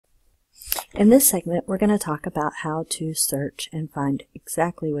In this segment, we're going to talk about how to search and find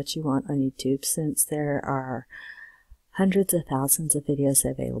exactly what you want on YouTube, since there are hundreds of thousands of videos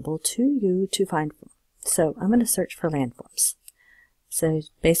available to you to find. So I'm going to search for landforms. So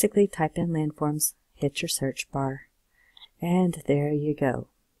basically type in landforms, hit your search bar, and there you go.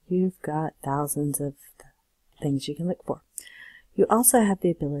 You've got thousands of things you can look for. You also have the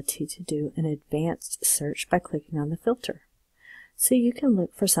ability to do an advanced search by clicking on the filter. So you can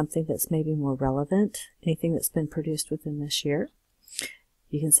look for something that's maybe more relevant, anything that's been produced within this year.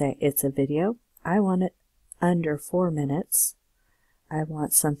 You can say it's a video. I want it under 4 minutes. I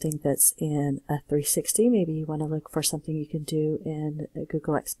want something that's in a 360. Maybe you want to look for something you can do in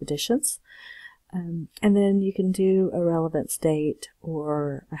Google Expeditions. And then you can do a relevance date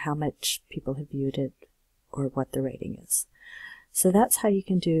or how much people have viewed it or what the rating is. So that's how you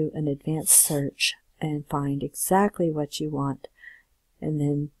can do an advanced search and find exactly what you want, and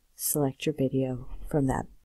then select your video from that